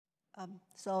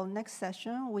So next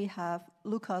session, we have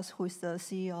Lukas, who is the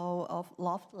CEO of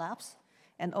Loft Labs,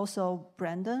 and also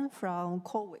Brandon from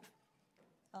CoreWeave.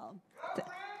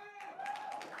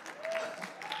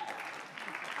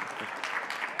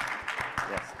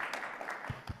 Yes.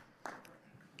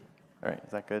 All right,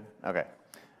 is that good? Okay.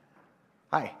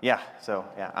 Hi,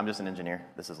 I'm just an engineer.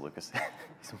 This is Lukas.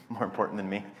 He's more important than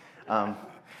me. But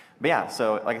yeah,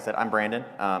 so like I said, I'm Brandon,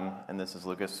 and this is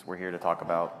Lukas. We're here to talk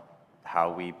about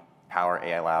how we power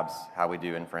AI labs, how we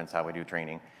do inference, how we do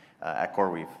training at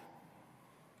CoreWeave.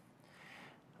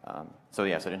 So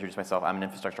to introduce myself, I'm an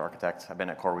infrastructure architect. I've been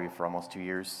at CoreWeave for almost 2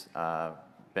 years.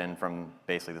 Been from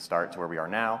basically the start to where we are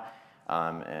now,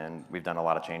 and we've done a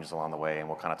lot of changes along the way, and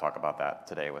we'll kind of talk about that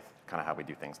today with kind of how we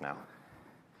do things now.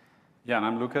 Yeah, and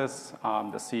I'm Lukas.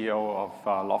 I'm the CEO of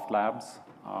Loft Labs.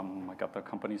 I got the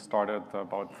company started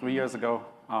about 3 years ago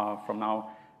from now,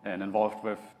 and involved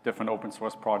with different open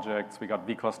source projects. We got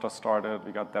vcluster started,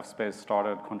 we got DevSpace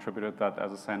started, contributed that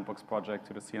as a sandbox project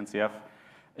to the CNCF.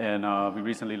 And we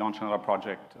recently launched another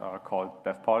project called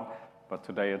DevPod, but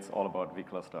today it's all about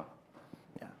vcluster.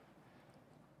 Yeah.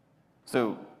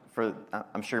 So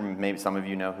I'm sure maybe some of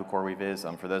you know who CoreWeave is.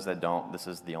 For those that don't, this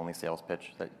is the only sales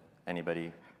pitch that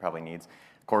anybody probably needs.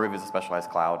 CoreWeave is a specialized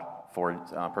cloud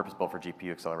purpose-built for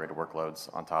GPU accelerated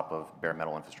workloads on top of bare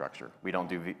metal infrastructure. We don't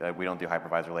do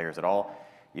hypervisor layers at all.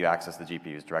 You access the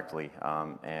GPUs directly,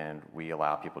 and we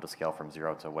allow people to scale from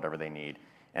 0 to whatever they need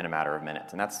in a matter of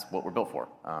minutes. And that's what we're built for,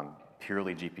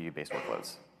 purely GPU-based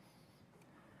workloads.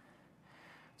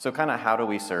 So kind of how do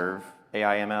we serve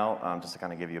AI ML? Just to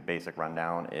kind of give you a basic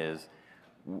rundown is,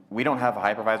 we don't have a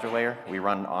hypervisor layer. We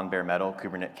run on bare metal,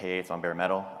 Kubernetes K8s on bare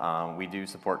metal. We do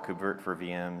support KubeVirt for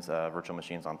VMs, virtual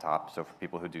machines on top. So for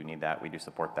people who do need that, we do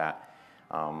support that.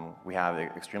 We have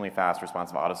extremely fast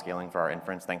responsive autoscaling for our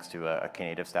inference, thanks to a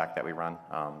Knative stack that we run,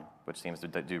 which seems to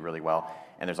do really well.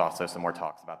 And there's also some more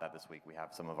talks about that this week. We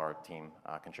have some of our team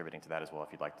contributing to that as well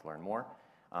if you'd like to learn more.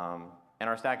 And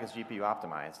our stack is GPU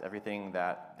optimized. Everything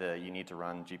that you need to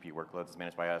run GPU workloads is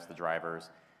managed by us, the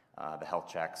drivers, the health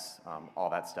checks, all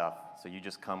that stuff. So you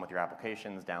just come with your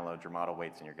applications, download your model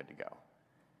weights, and you're good to go.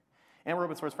 And we're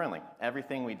open source friendly.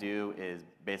 Everything we do is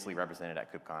basically represented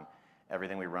at KubeCon.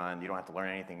 Everything we run, you don't have to learn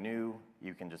anything new.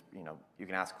 You can just, you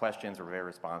can ask questions. We're very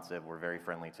responsive. We're very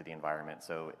friendly to the environment.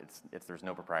 So there's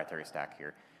no proprietary stack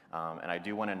here. And I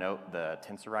do want to note the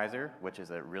Tensorizer, which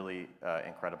is a really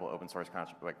incredible open source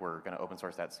concept. Like, we're going to open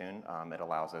source that soon. It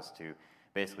allows us to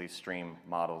basically stream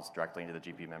models directly into the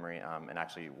GPU memory. And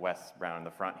actually, Wes Brown in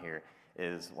the front here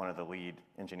is one of the lead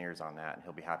engineers on that. And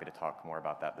he'll be happy to talk more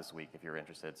about that this week if you're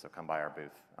interested. So come by our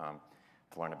booth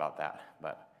to learn about that.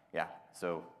 But yeah,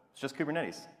 so it's just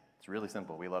Kubernetes. It's really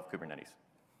simple. We love Kubernetes.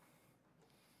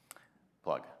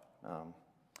 Plug.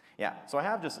 Yeah, so I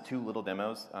have just 2 little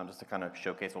demos just to kind of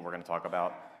showcase what we're going to talk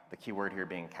about. The keyword here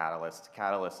being Catalyst.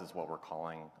 Catalyst is what we're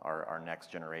calling our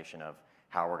next generation of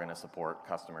how we're going to support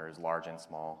customers, large and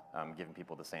small, giving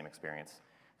people the same experience.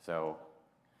 So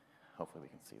hopefully we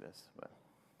can see this.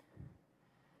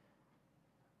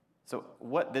 So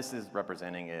what this is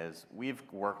representing is we've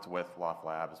worked with Loft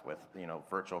Labs with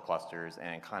virtual clusters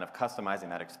and kind of customizing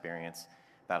that experience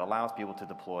that allows people to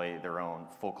deploy their own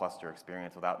full cluster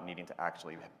experience without needing to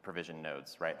actually provision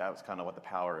nodes, right? That was kind of what the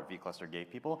power of vCluster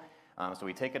gave people. So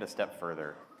we take it a step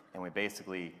further, and we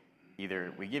basically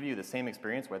either we give you the same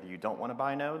experience whether you don't want to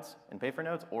buy nodes and pay for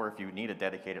nodes, or if you need a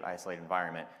dedicated isolated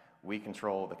environment, we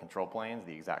control the control planes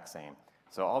the exact same.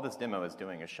 So all this demo is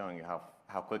doing is showing you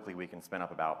how quickly we can spin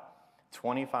up about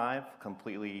 25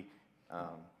 completely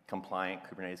compliant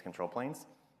Kubernetes control planes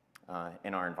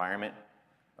in our environment.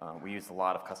 We use a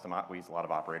lot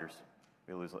of operators.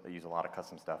 We use a lot of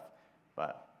custom stuff.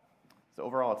 So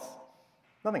overall, it's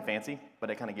nothing fancy,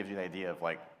 but it kind of gives you the idea of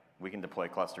like we can deploy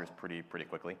clusters pretty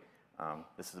quickly.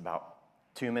 This is about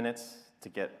 2 minutes to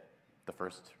get the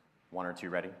first 1 or 2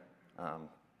 ready.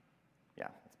 Yeah,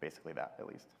 it's basically that at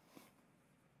least.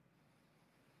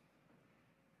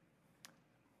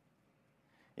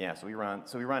 Yeah, so we run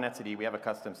etcd. We have a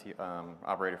custom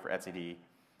operator for etcd.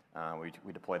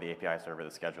 We deploy the API server, the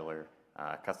scheduler,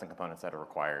 custom components that are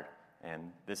required.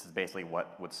 And this is basically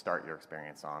what would start your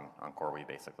experience on CoreWeave,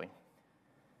 basically.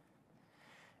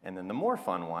 And then the more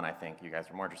fun one, I think you guys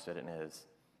are more interested in is,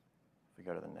 if we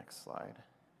go to the next slide,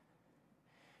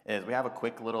 is we have a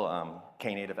quick little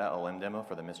Knative LLM demo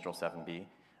for the Mistral 7B,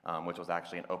 which was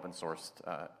actually an open sourced,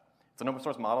 it's an open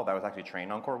source model that was actually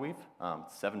trained on CoreWeave.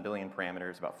 7 billion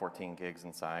parameters, about 14 gigs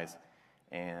in size.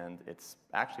 And it's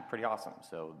actually pretty awesome.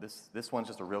 So this one's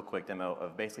just a real quick demo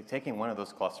of basically taking one of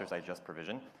those clusters I just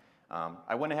provisioned.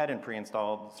 I went ahead and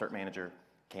pre-installed Cert Manager,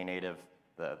 Knative,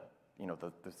 the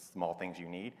the small things you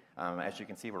need. As you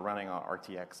can see, we're running on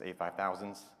RTX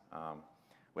A5000s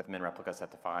with min replica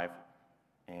set to 5.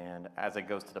 And as it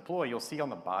goes to deploy, you'll see on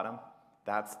the bottom,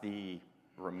 that's the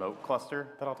remote cluster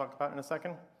that I'll talk about in a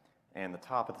second. And the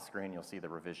top of the screen, you'll see the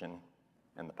revision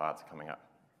and the pods coming up.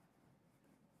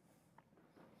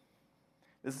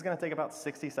 This is going to take about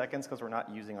 60 seconds because we're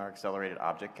not using our accelerated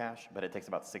object cache, but it takes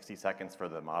about 60 seconds for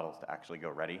the models to actually go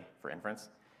ready for inference,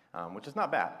 which is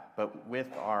not bad. But with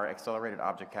our accelerated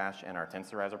object cache and our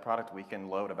tensorizer product, we can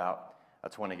load about a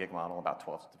 20 gig model about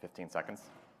 12 to 15 seconds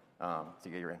to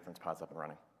get your inference pods up and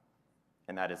running.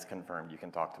 And that is confirmed. You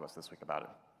can talk to us this week about it.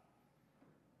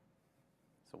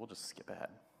 So we'll just skip ahead.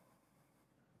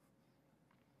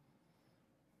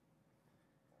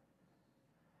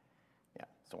 Yeah,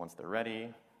 so once they're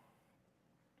ready,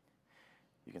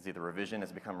 you can see the revision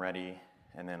has become ready,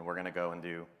 and then we're going to go and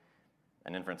do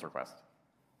an inference request.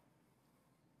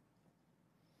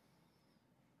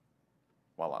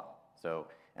 Voila. So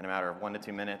in a matter of 1 to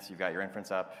 2 minutes, you've got your inference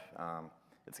up.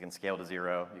 It's going to scale to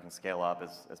 0. You can scale up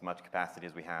as much capacity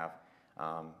as we have.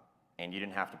 And you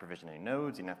didn't have to provision any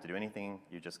nodes. You didn't have to do anything.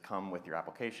 You just come with your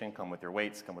application, come with your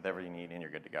weights, come with whatever you need, and you're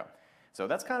good to go. So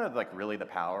that's kind of like really the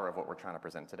power of what we're trying to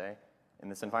present today in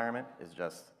this environment is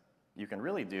just you can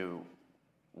really do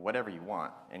whatever you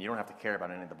want, and you don't have to care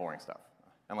about any of the boring stuff.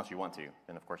 Unless you want to,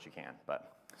 then of course you can.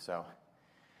 But so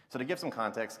to give some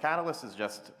context, Catalyst is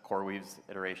just CoreWeave's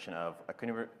iteration of a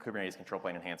Kubernetes control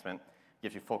plane enhancement.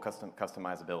 Gives you full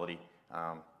customizability.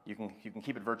 You can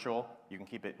keep it virtual. You can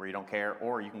keep it where you don't care,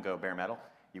 or you can go bare metal.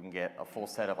 You can get a full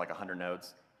set of like 100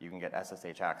 nodes. You can get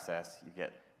SSH access. You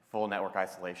get full network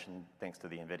isolation thanks to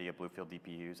the NVIDIA Bluefield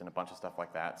DPUs and a bunch of stuff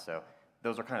like that. So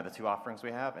those are kind of the two offerings we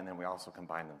have, and then we also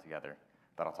combine them together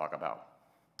that I'll talk about.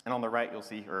 And on the right, you'll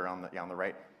see, or on the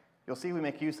right, you'll see we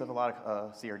make use of a lot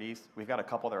of CRDs. We've got a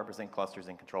couple that represent clusters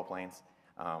and control planes,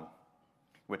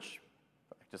 which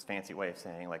just fancy way of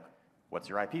saying like, what's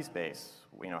your IP space?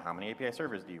 How many API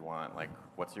servers do you want? Like,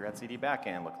 what's your etcd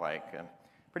backend look like?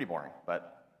 Pretty boring,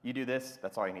 but you do this,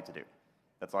 that's all you need to do.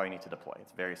 That's all you need to deploy.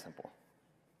 It's very simple.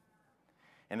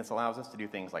 And this allows us to do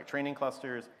things like training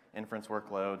clusters, inference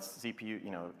workloads,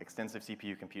 CPU, extensive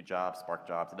CPU compute jobs, Spark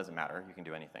jobs. It doesn't matter. You can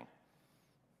do anything.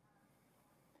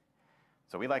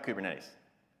 So we like Kubernetes.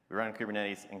 We run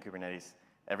Kubernetes in Kubernetes.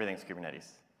 Everything's Kubernetes.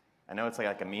 I know it's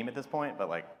like a meme at this point, but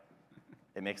like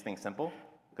it makes things simple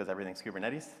because everything's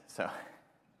Kubernetes. So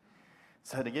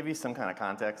to give you some kind of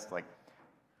context, like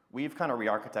we've kind of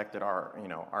re-architected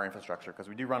our infrastructure because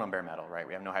we do run on bare metal, right?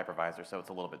 We have no hypervisor, so it's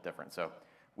a little bit different. So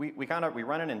we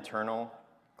run an internal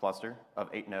cluster of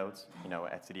 8 nodes,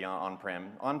 etcd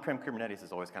on-prem. On-prem Kubernetes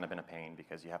has always kind of been a pain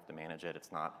because you have to manage it.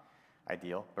 It's not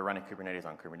ideal. But running Kubernetes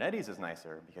on Kubernetes is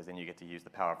nicer because then you get to use the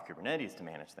power of Kubernetes to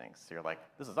manage things. So you're like,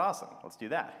 this is awesome. Let's do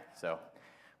that. So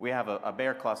we have a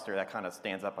bare cluster that kind of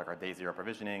stands up like our day 0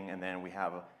 provisioning, and then we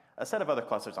have a set of other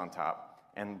clusters on top.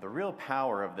 And the real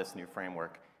power of this new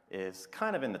framework is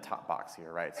kind of in the top box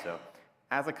here, right? So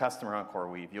as a customer on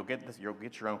CoreWeave, you'll get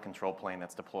your own control plane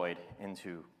that's deployed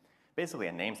into basically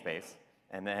a namespace,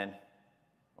 and then,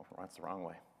 that's the wrong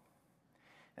way.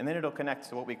 And then it'll connect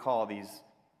to what we call these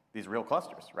real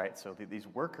clusters, right? So these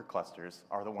worker clusters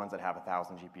are the ones that have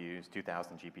 1,000 GPUs,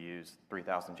 2,000 GPUs,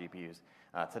 3,000 GPUs.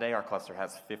 Today, our cluster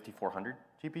has 5,400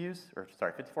 GPUs,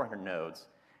 5,400 nodes.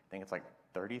 I think it's like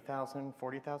 30,000,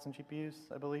 40,000 GPUs,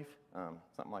 I believe,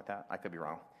 something like that. I could be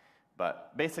wrong.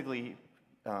 But basically,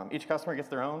 each customer gets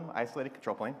their own isolated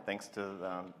control plane, thanks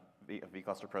to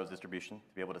vCluster Pro's distribution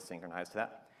to be able to synchronize to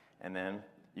that. And then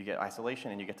you get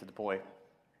isolation, and you get to deploy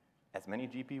as many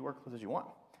GPU workloads as you want.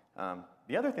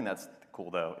 The other thing that's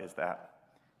cool, though, is that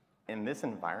in this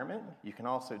environment, you can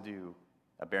also do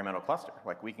a bare metal cluster.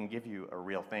 Like, we can give you a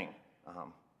real thing,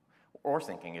 or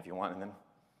syncing if you want, and then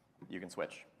you can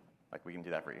switch. Like, we can do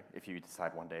that for you. If you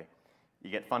decide one day you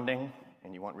get funding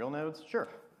and you want real nodes, sure.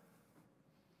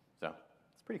 So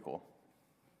it's pretty cool.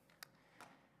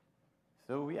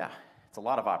 So yeah, it's a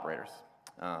lot of operators.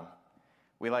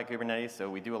 We like Kubernetes, so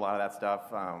we do a lot of that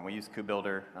stuff. We use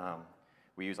KubeBuilder.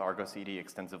 We use Argo CD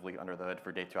extensively under the hood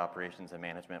for day 2 operations and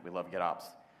management. We love GitOps.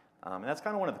 And that's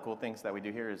kind of one of the cool things that we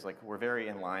do here is like we're very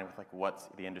in line with like what's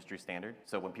the industry standard.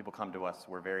 So when people come to us,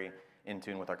 we're very in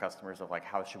tune with our customers of like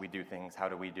how should we do things, how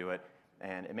do we do it,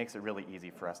 and it makes it really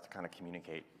easy for us to kind of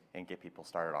communicate and get people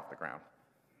started off the ground.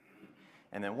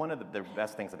 And then one of the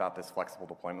best things about this flexible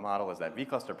deployment model is that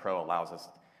vCluster Pro allows us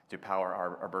to power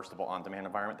our burstable on-demand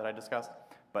environment that I discussed.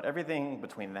 But everything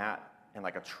between that and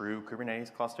like a true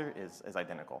Kubernetes cluster is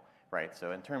identical, right?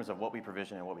 So in terms of what we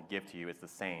provision and what we give to you, it's the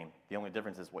same. The only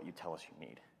difference is what you tell us you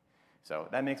need. So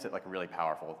that makes it like really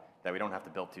powerful that we don't have to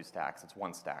build 2 stacks. It's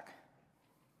 1 stack,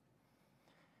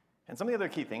 And some of the other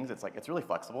key things, it's really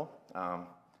flexible.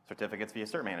 Certificates via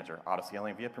Cert Manager,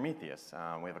 autoscaling via Prometheus.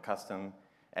 We have a custom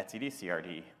etcd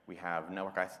CRD. We have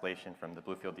network isolation from the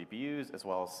Bluefield DPUs, as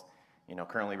well as,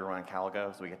 currently we're running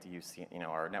Caligo, so we get to use,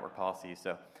 our network policies.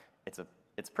 So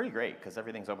it's pretty great because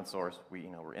everything's open source.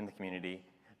 We're in the community,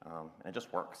 and it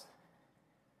just works.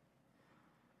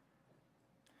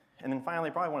 And then finally,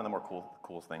 probably one of the more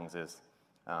coolest things is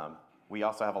we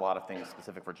also have a lot of things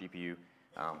specific for GPU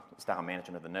style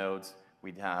management of the nodes.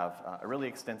 We have a really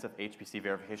extensive HPC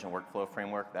verification workflow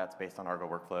framework that's based on Argo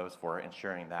workflows for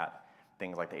ensuring that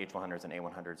things like the H100s and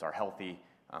A100s are healthy.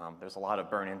 There's a lot of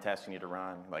burn-in tests you need to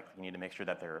run. Like, you need to make sure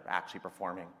that they're actually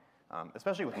performing,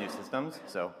 especially with new systems.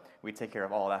 So we take care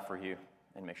of all of that for you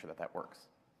and make sure that that works.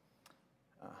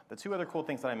 The two other cool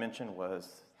things that I mentioned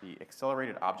was the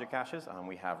accelerated object caches.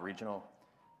 We have regional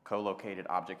co-located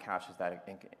object caches that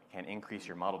can increase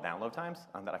your model download times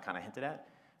that I kind of hinted at.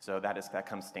 So that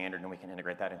comes standard, and we can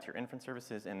integrate that into your inference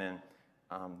services. And then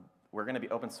we're going to be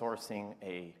open sourcing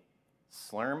a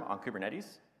Slurm on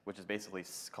Kubernetes, which is basically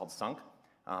called Sunk,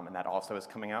 and that also is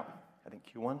coming out, I think,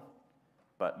 Q1.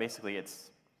 But basically,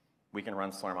 we can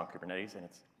run Slurm on Kubernetes, and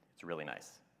it's really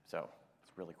nice. So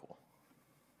it's really cool.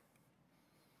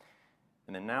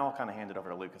 And then now I'll kind of hand it over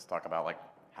to Lukas to talk about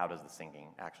how does the syncing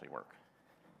actually work.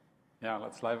 Yeah,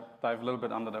 let's dive a little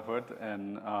bit under the hood.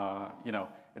 And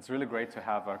it's really great to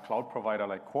have a cloud provider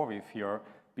like CoreWeave here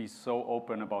be so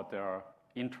open about their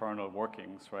internal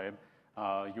workings, right?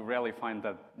 You rarely find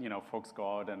that folks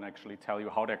go out and actually tell you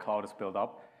how their cloud is built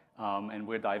up. And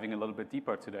we're diving a little bit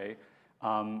deeper today.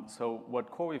 So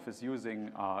what CoreWeave is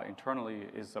using internally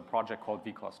is a project called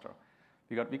vcluster.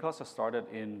 We got vcluster started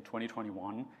in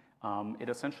 2021. It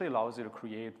essentially allows you to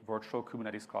create virtual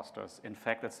Kubernetes clusters. In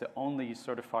fact, it's the only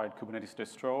certified Kubernetes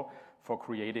distro for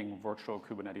creating virtual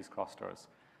Kubernetes clusters.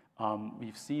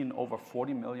 We've seen over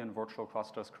 40 million virtual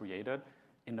clusters created.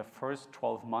 In the first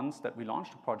 12 months that we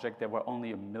launched the project, there were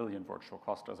only 1 million virtual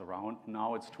clusters around.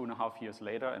 Now it's 2.5 years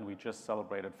later, and we just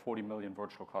celebrated 40 million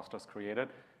virtual clusters created.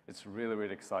 It's really,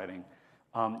 really exciting.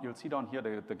 You'll see down here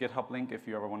the GitHub link if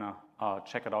you ever want to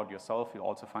check it out yourself. You'll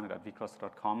also find it at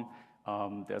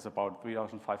vcluster.com. There's about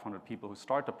 3,500 people who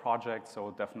start the project,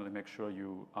 so definitely make sure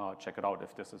you check it out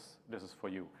if this is for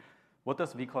you. What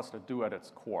does vcluster do at its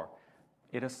core?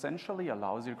 It essentially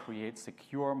allows you to create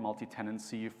secure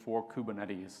multi-tenancy for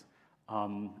Kubernetes.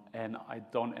 And I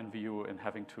don't envy you in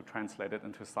having to translate it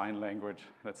into sign language.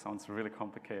 That sounds really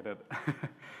complicated.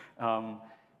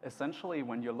 Essentially,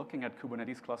 when you're looking at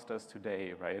Kubernetes clusters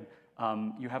today, right,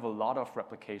 you have a lot of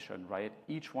replication, right?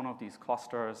 Each one of these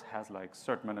clusters has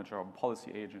Cert Manager,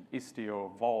 Policy Agent,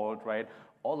 Istio, Vault, right?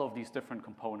 All of these different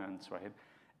components, right?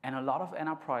 And a lot of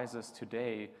enterprises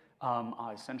today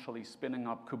are essentially spinning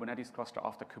up Kubernetes cluster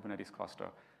after Kubernetes cluster.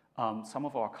 Some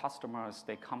of our customers,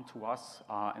 they come to us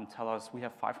and tell us, we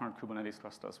have 500 Kubernetes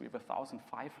clusters, we have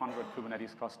 1,500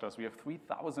 Kubernetes clusters, we have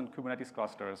 3,000 Kubernetes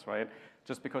clusters, right?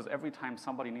 Just because every time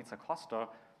somebody needs a cluster,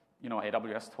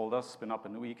 AWS told us, spin up a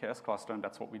new EKS cluster, and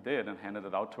that's what we did, and handed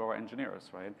it out to our engineers,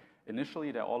 right?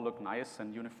 Initially, they all look nice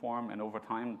and uniform, and over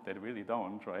time, they really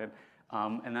don't, right?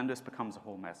 And then this becomes a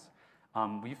whole mess.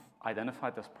 We've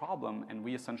identified this problem, and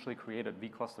we essentially created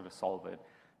vcluster to solve it.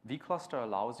 vCluster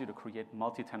allows you to create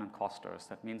multi-tenant clusters.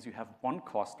 That means you have one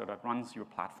cluster that runs your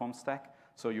platform stack.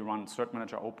 So you run Cert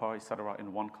Manager, OPA, et cetera,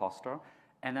 in one cluster.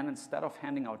 And then instead of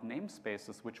handing out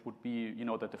namespaces, which would be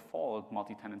the default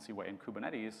multi-tenancy way in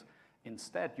Kubernetes,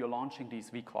 instead you're launching these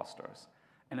vClusters.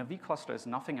 And a vCluster is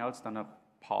nothing else than a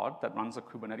pod that runs a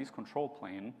Kubernetes control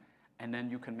plane. And then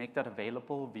you can make that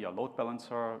available via load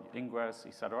balancer, ingress,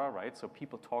 et cetera, right? So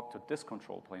people talk to this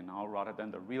control plane now rather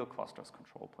than the real cluster's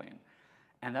control plane.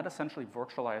 And that essentially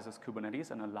virtualizes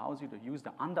Kubernetes and allows you to use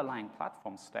the underlying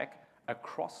platform stack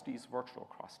across these virtual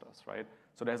clusters, right?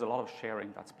 So there's a lot of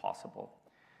sharing that's possible.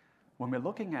 When we're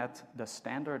looking at the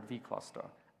standard vCluster,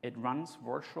 it runs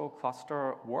virtual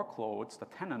cluster workloads, the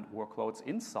tenant workloads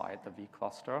inside the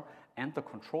vCluster and the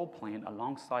control plane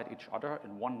alongside each other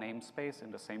in one namespace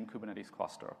in the same Kubernetes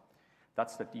cluster.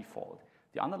 That's the default.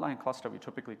 The underlying cluster we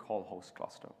typically call host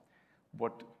cluster.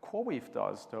 What CoreWeave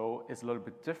does, though, is a little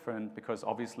bit different because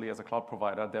obviously as a cloud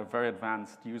provider, they're very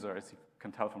advanced users, as you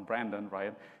can tell from Brandon,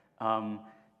 right?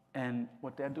 And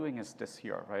what they're doing is this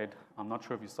here, right? I'm not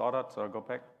sure if you saw that, so I'll go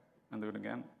back and do it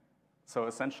again. So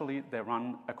essentially, they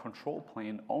run a control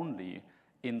plane only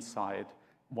inside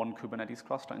one Kubernetes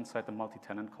cluster, inside the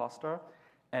multi-tenant cluster.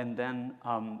 And then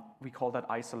we call that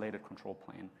isolated control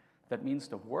plane. That means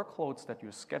the workloads that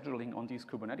you're scheduling on these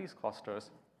Kubernetes clusters,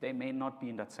 they may not be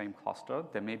in that same cluster.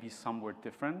 They may be somewhere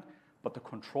different, but the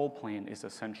control plane is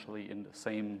essentially in the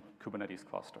same Kubernetes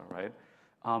cluster, right?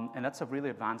 And that's a really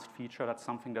advanced feature. That's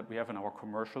something that we have in our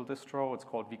commercial distro. It's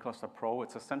called vCluster Pro.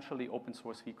 It's essentially open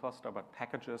source vCluster, but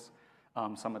packages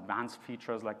some advanced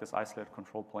features like this isolated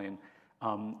control plane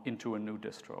into a new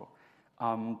distro.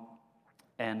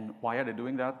 And why are they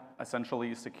doing that?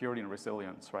 Essentially, security and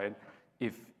resilience, right?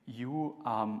 If you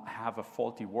have a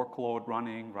faulty workload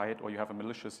running, right, or you have a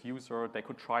malicious user, they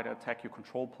could try to attack your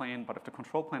control plane, but if the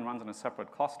control plane runs in a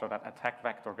separate cluster, that attack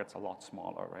vector gets a lot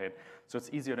smaller, right? So it's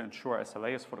easier to ensure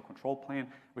SLAs for the control plane,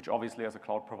 which obviously as a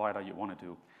cloud provider you want to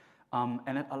do.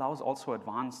 And it allows also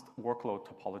advanced workload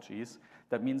topologies.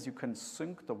 That means you can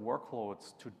sync the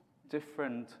workloads to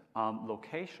different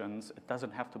locations. It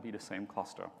doesn't have to be the same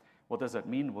cluster. What does that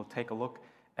mean? We'll take a look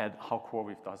at how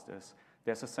CoreWeave does this.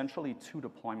 There's essentially 2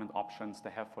 deployment options they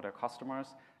have for their customers,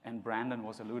 and Brandon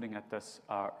was alluding at this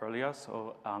earlier,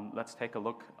 so let's take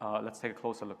a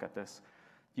closer look at this.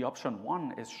 The option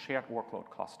 1 is shared workload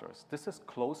clusters. This is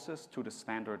closest to the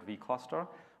standard vCluster,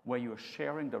 where you're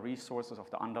sharing the resources of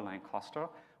the underlying cluster,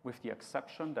 with the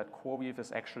exception that CoreWeave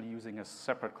is actually using a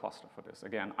separate cluster for this.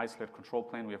 Again, isolated control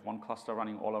plane, we have one cluster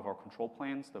running all of our control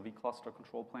planes, the vCluster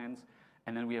control planes,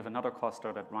 and then we have another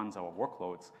cluster that runs our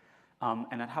workloads.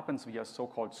 And that happens via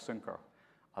so-called syncer.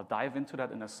 I'll dive into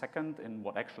that in a second, in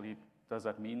what actually does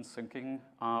that mean, syncing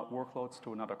workloads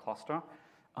to another cluster.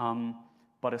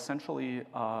 But essentially,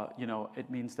 it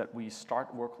means that we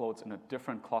start workloads in a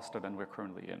different cluster than we're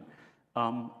currently in.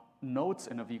 Nodes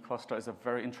in a vCluster is a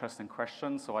very interesting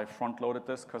question, so I front-loaded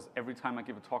this because every time I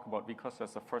give a talk about vCluster,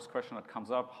 that's the first question that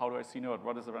comes up. How do I see node?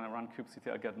 What is it when I run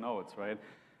kubectl, I get nodes, right?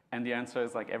 And the answer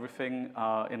is like everything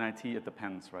in IT, it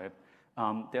depends, right?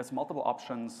 There's multiple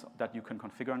options that you can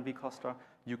configure in vCluster.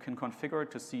 You can configure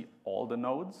to see all the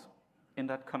nodes in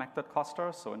that connected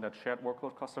cluster. So in that shared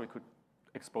workload cluster, we could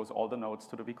expose all the nodes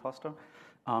to the vCluster.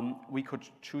 We could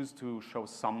choose to show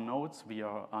some nodes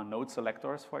via node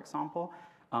selectors, for example.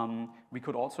 We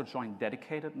could also join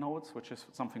dedicated nodes, which is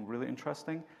something really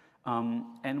interesting.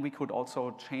 And we could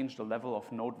also change the level of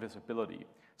node visibility.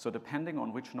 So depending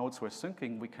on which nodes we're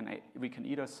syncing, we can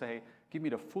either say, give me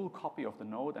the full copy of the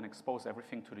node and expose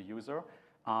everything to the user,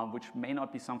 which may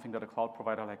not be something that a cloud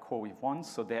provider like CoreWeave wants.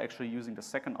 So they're actually using the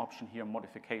second option here,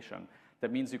 modification.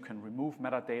 That means you can remove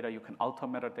metadata, you can alter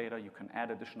metadata, you can add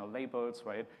additional labels,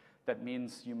 right? That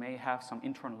means you may have some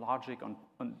internal logic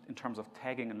in terms of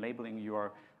tagging and labeling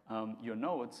your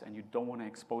nodes, and you don't want to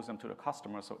expose them to the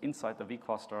customer. So inside the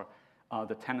vCluster,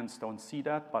 the tenants don't see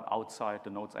that, but outside the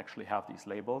nodes actually have these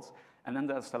labels. And then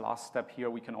there's the last step here.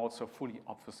 We can also fully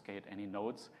obfuscate any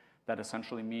nodes. That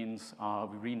essentially means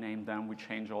we rename them, we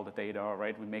change all the data,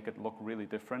 right? We make it look really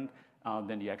different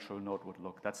than the actual node would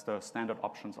look. That's the standard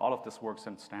options. All of this works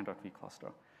in standard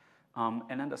vCluster.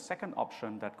 And then the second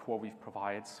option that CoreWeave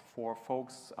provides for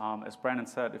folks, as Brandon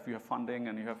said, if you have funding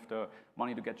and you have the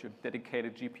money to get your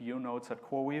dedicated GPU nodes at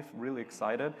CoreWeave, really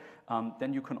excited,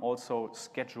 then you can also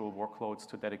schedule workloads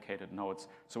to dedicated nodes.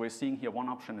 So we're seeing here one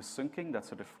option is syncing,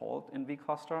 that's a default in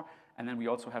vCluster, and then we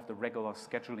also have the regular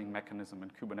scheduling mechanism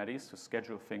in Kubernetes to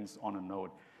schedule things on a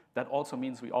node. That also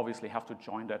means we obviously have to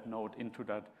join that node into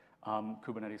that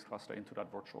Kubernetes cluster, into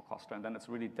that virtual cluster, and then it's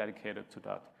really dedicated to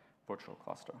that virtual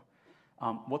cluster.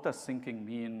 What does syncing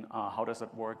mean? How does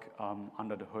it work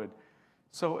under the hood?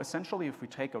 So essentially, if we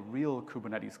take a real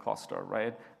Kubernetes cluster,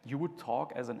 right, you would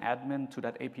talk as an admin to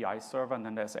that API server, and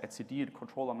then there's an etcd, the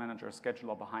controller manager,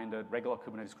 scheduler behind it, regular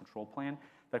Kubernetes control plane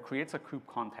that creates a kube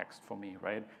context for me,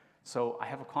 right? So I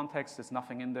have a context, there's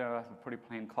nothing in there, a pretty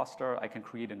plain cluster, I can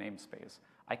create a namespace.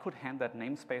 I could hand that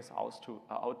namespace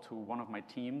out to one of my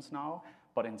teams now,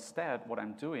 but instead, what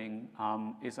I'm doing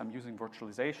is I'm using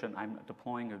virtualization. I'm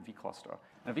deploying a vCluster.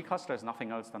 And a vCluster is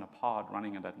nothing else than a pod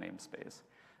running in that namespace.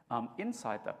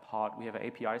 Inside that pod, we have an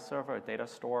API server, a data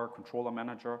store, controller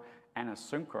manager, and a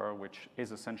syncer, which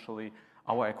is essentially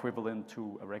our equivalent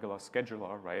to a regular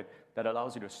scheduler, right? That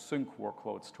allows you to sync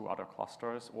workloads to other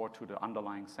clusters or to the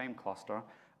underlying same cluster,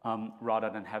 rather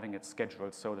than having it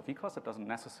scheduled. So the vCluster doesn't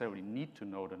necessarily need to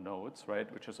know the nodes,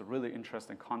 right? Which is a really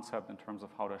interesting concept in terms of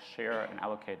how to share and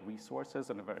allocate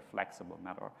resources in a very flexible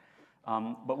manner.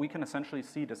 But we can essentially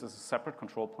see this as a separate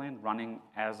control plane running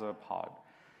as a pod.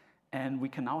 And we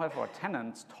can now have our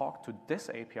tenants talk to this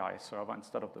API server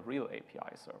instead of the real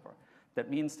API server. That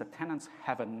means the tenants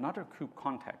have another kube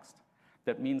context.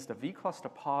 That means the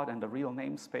vCluster pod and the real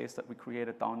namespace that we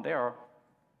created down there,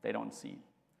 they don't see.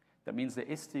 That means the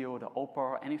Istio, the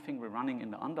OPA, anything we're running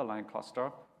in the underlying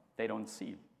cluster, they don't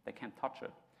see. They can't touch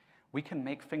it. We can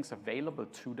make things available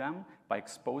to them by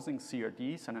exposing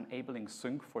CRDs and enabling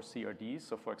sync for CRDs.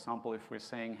 So for example, if we're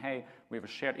saying, hey, we have a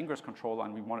shared ingress controller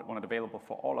and we want it available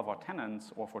for all of our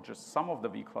tenants or for just some of the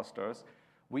vClusters,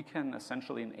 we can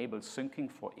essentially enable syncing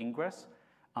for ingress,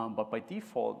 but by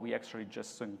default, we actually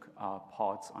just sync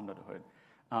pods under the hood.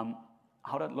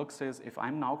 How that looks is if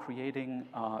I'm now creating,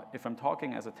 if I'm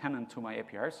talking as a tenant to my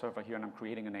API server here and I'm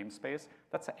creating a namespace,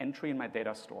 that's an entry in my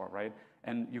data store, right?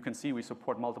 And you can see we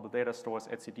support multiple data stores,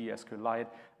 etcd, SQLite.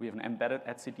 We have an embedded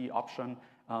etcd option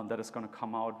that is going to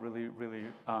come out, really, really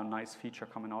nice feature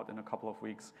coming out in a couple of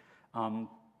weeks.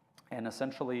 And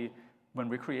essentially, when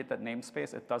we create that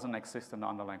namespace, it doesn't exist in the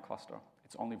underlying cluster.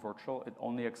 It's only virtual. It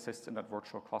only exists in that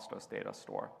virtual cluster's data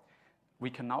store. We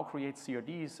can now create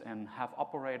CRDs and have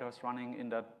operators running in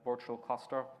that virtual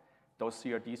cluster. Those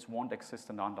CRDs won't exist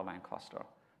in the underlying cluster.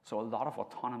 So a lot of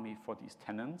autonomy for these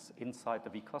tenants inside the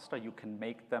vCluster. You can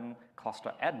make them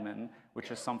cluster admin,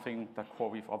 which is something that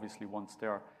CoreWeave obviously wants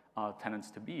their tenants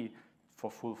to be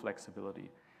for full flexibility.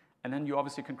 And then you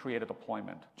obviously can create a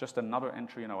deployment, just another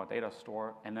entry in our data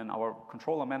store. And then our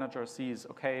controller manager sees,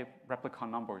 OK, replica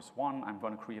number is 1. I'm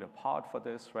going to create a pod for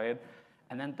this, right?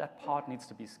 And then that pod needs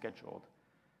to be scheduled.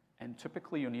 And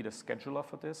typically, you need a scheduler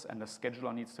for this, and the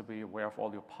scheduler needs to be aware of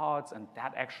all your pods, and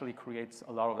that actually creates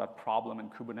a lot of that problem in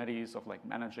Kubernetes of like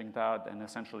managing that and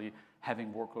essentially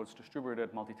having workloads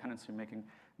distributed, multi-tenancy,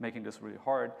 making this really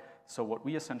hard. So what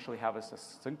we essentially have is a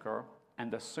syncer,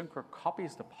 and the syncer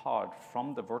copies the pod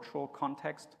from the virtual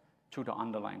context to the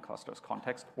underlying cluster's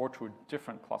context or to a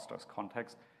different cluster's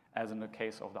context, as in the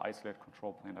case of the isolated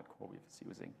control plane that CoreWeave is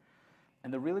using.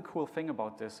 And the really cool thing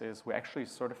about this is we actually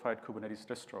certified Kubernetes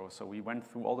distro. So we went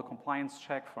through all the compliance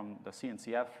check from the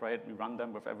CNCF, right? We run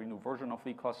them with every new version of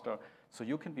vCluster. So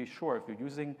you can be sure if you're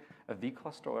using a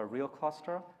vCluster or a real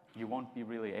cluster, you won't be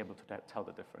really able to tell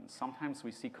the difference. Sometimes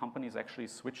we see companies actually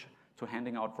switch to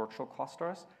handing out virtual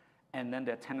clusters, and then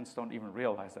their tenants don't even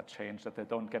realize that change, that they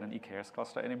don't get an EKS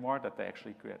cluster anymore, that they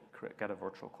actually get a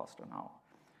virtual cluster now.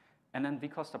 And then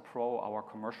vCluster Pro, our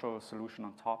commercial solution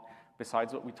on top,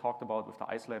 besides what we talked about with the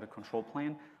isolated control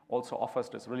plane, also offers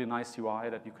this really nice UI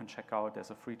that you can check out. There's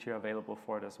a free tier available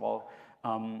for it as well.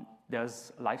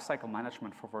 There's lifecycle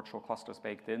management for virtual clusters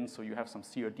baked in. So you have some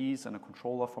CRDs and a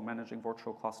controller for managing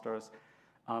virtual clusters.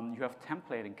 You have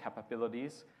templating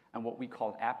capabilities and what we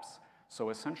call apps.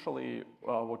 So essentially,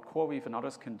 what CoreWeave and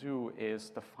others can do is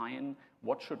define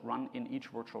what should run in each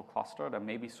virtual cluster. There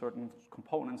may be certain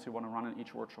components you want to run in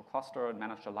each virtual cluster and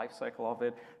manage the lifecycle of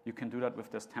it. You can do that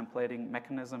with this templating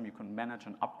mechanism. You can manage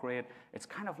and upgrade. It's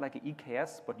kind of like an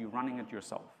EKS, but you're running it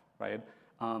yourself, right?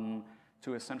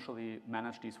 To essentially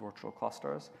manage these virtual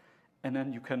clusters. And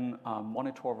then you can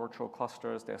monitor virtual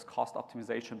clusters. There's cost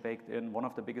optimization baked in. One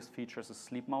of the biggest features is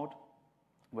sleep mode,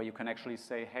 where you can actually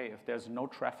say, hey, if there's no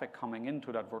traffic coming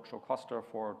into that virtual cluster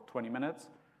for 20 minutes,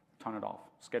 turn it off,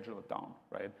 schedule it down,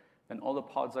 right? Then all the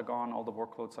pods are gone, all the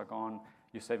workloads are gone.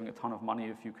 You're saving a ton of money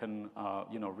if you can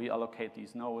reallocate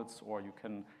these nodes, or you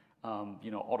can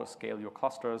auto-scale your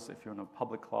clusters if you're in a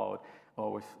public cloud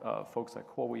or with folks like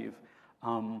CoreWeave.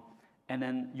 And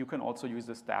then you can also use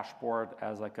this dashboard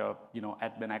as like a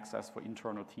admin access for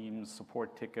internal teams,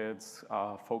 support tickets,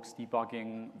 folks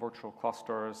debugging virtual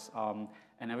clusters,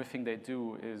 and everything they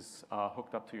do is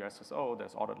hooked up to your SSO.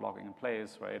 There's audit logging in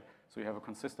place, right? So you have a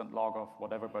consistent log of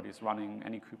what everybody's running,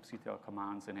 any kubectl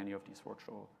commands in any of these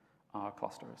virtual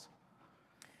clusters.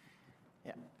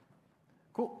 Yeah,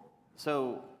 cool.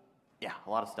 So yeah, a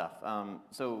lot of stuff.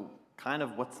 So kind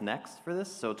of what's next for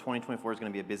this? So 2024 is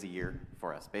going to be a busy year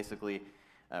for us. Basically,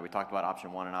 we talked about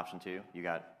option 1 and option 2. You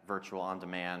got virtual on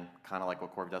demand, kind of like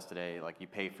what CoreWeave does today. Like you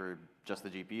pay for just the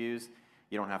GPUs.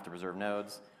 You don't have to reserve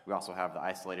nodes. We also have the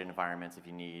isolated environments. If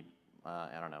you need,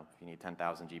 I don't know, if you need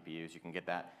 10,000 GPUs, you can get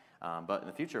that. But in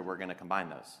the future, we're going to combine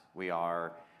those. We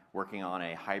are working on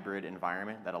a hybrid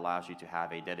environment that allows you to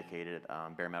have a dedicated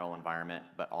bare metal environment,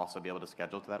 but also be able to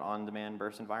schedule to that on-demand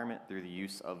burst environment through the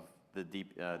use of the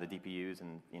DPUs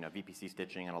and VPC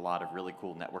stitching and a lot of really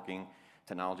cool networking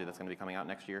technology that's going to be coming out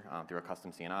next year through a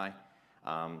custom CNI.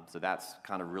 So that's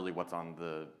kind of really what's on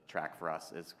the track for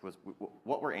us.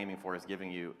 What we're aiming for is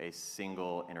giving you a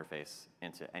single interface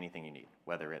into anything you need,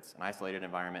 whether it's an isolated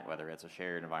environment, whether it's a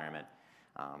shared environment.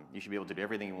 You should be able to do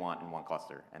everything you want in one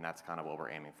cluster, and that's kind of what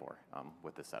we're aiming for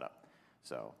with this setup.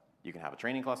 So you can have a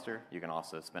training cluster. You can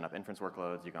also spin up inference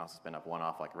workloads. You can also spin up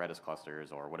one-off like Redis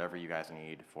clusters or whatever you guys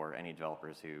need for any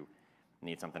developers who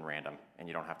need something random, and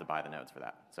you don't have to buy the nodes for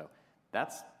that. So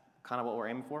that's kind of what we're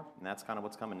aiming for, and that's kind of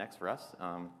what's coming next for us.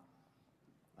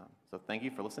 So thank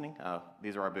you for listening.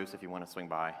 These are our booths if you want to swing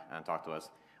by and talk to us.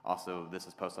 Also, this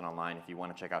is posted online if you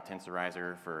want to check out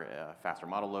Tensorizer for faster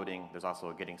model loading. There's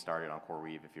also a getting started on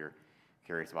CoreWeave if you're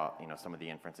curious about some of the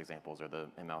inference examples or the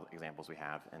ML examples we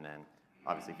have, and then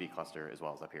obviously vCluster as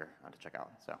well as up here to check out.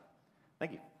 So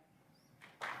thank you.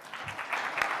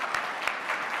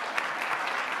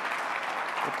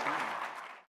 Good.